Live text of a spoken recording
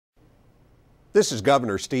This is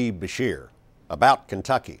Governor Steve Beshear about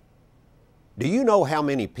Kentucky. Do you know how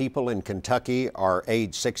many people in Kentucky are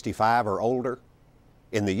age 65 or older?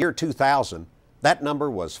 In the year 2000, that number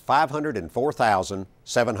was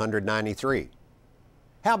 504,793.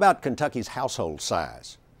 How about Kentucky's household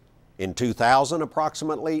size? In 2000,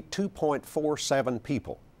 approximately 2.47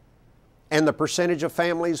 people. And the percentage of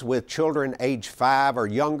families with children age 5 or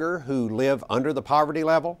younger who live under the poverty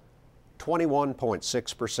level?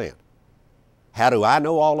 21.6%. How do I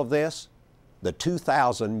know all of this? The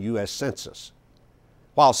 2000 U.S. Census.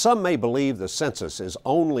 While some may believe the census is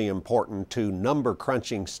only important to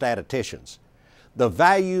number-crunching statisticians, the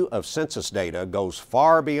value of census data goes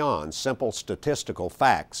far beyond simple statistical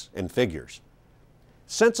facts and figures.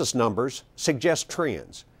 Census numbers suggest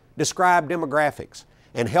trends, describe demographics,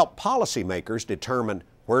 and help policymakers determine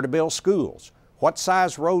where to build schools, what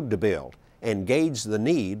size road to build, and gauge the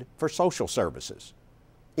need for social services.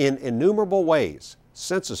 In innumerable ways,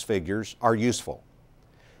 census figures are useful.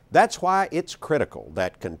 That's why it's critical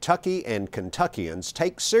that Kentucky and Kentuckians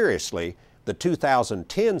take seriously the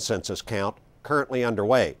 2010 census count currently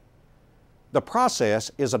underway. The process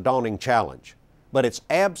is a daunting challenge, but it's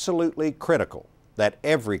absolutely critical that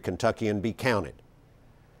every Kentuckian be counted.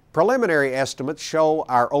 Preliminary estimates show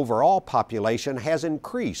our overall population has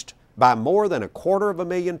increased by more than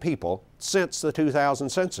 250,000 people since the 2000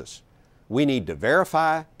 census. We need to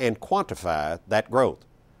verify and quantify that growth.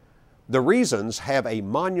 The reasons have a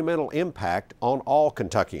monumental impact on all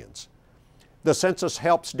Kentuckians. The census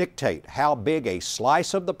helps dictate how big a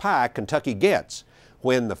slice of the pie Kentucky gets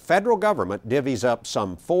when the federal government divvies up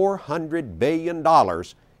some $400 billion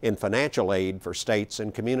in financial aid for states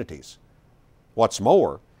and communities. What's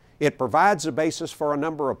more, it provides a basis for a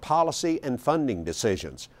number of policy and funding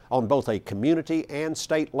decisions on both a community and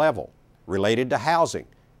state level related to housing,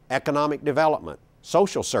 economic development,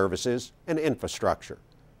 social services, and infrastructure.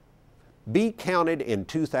 Be counted in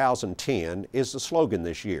 2010 is the slogan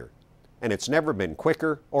this year, and it's never been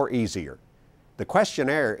quicker or easier. The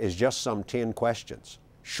questionnaire is just some 10 questions,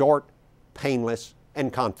 short, painless,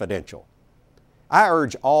 and confidential. I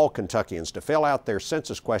urge all Kentuckians to fill out their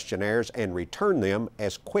census questionnaires and return them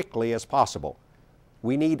as quickly as possible.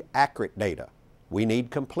 We need accurate data. We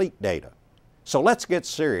need complete data. So let's get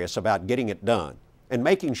serious about getting it done and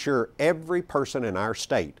making sure every person in our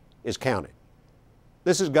state is counted.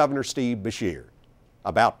 This is Governor Steve Beshear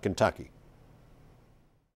about Kentucky.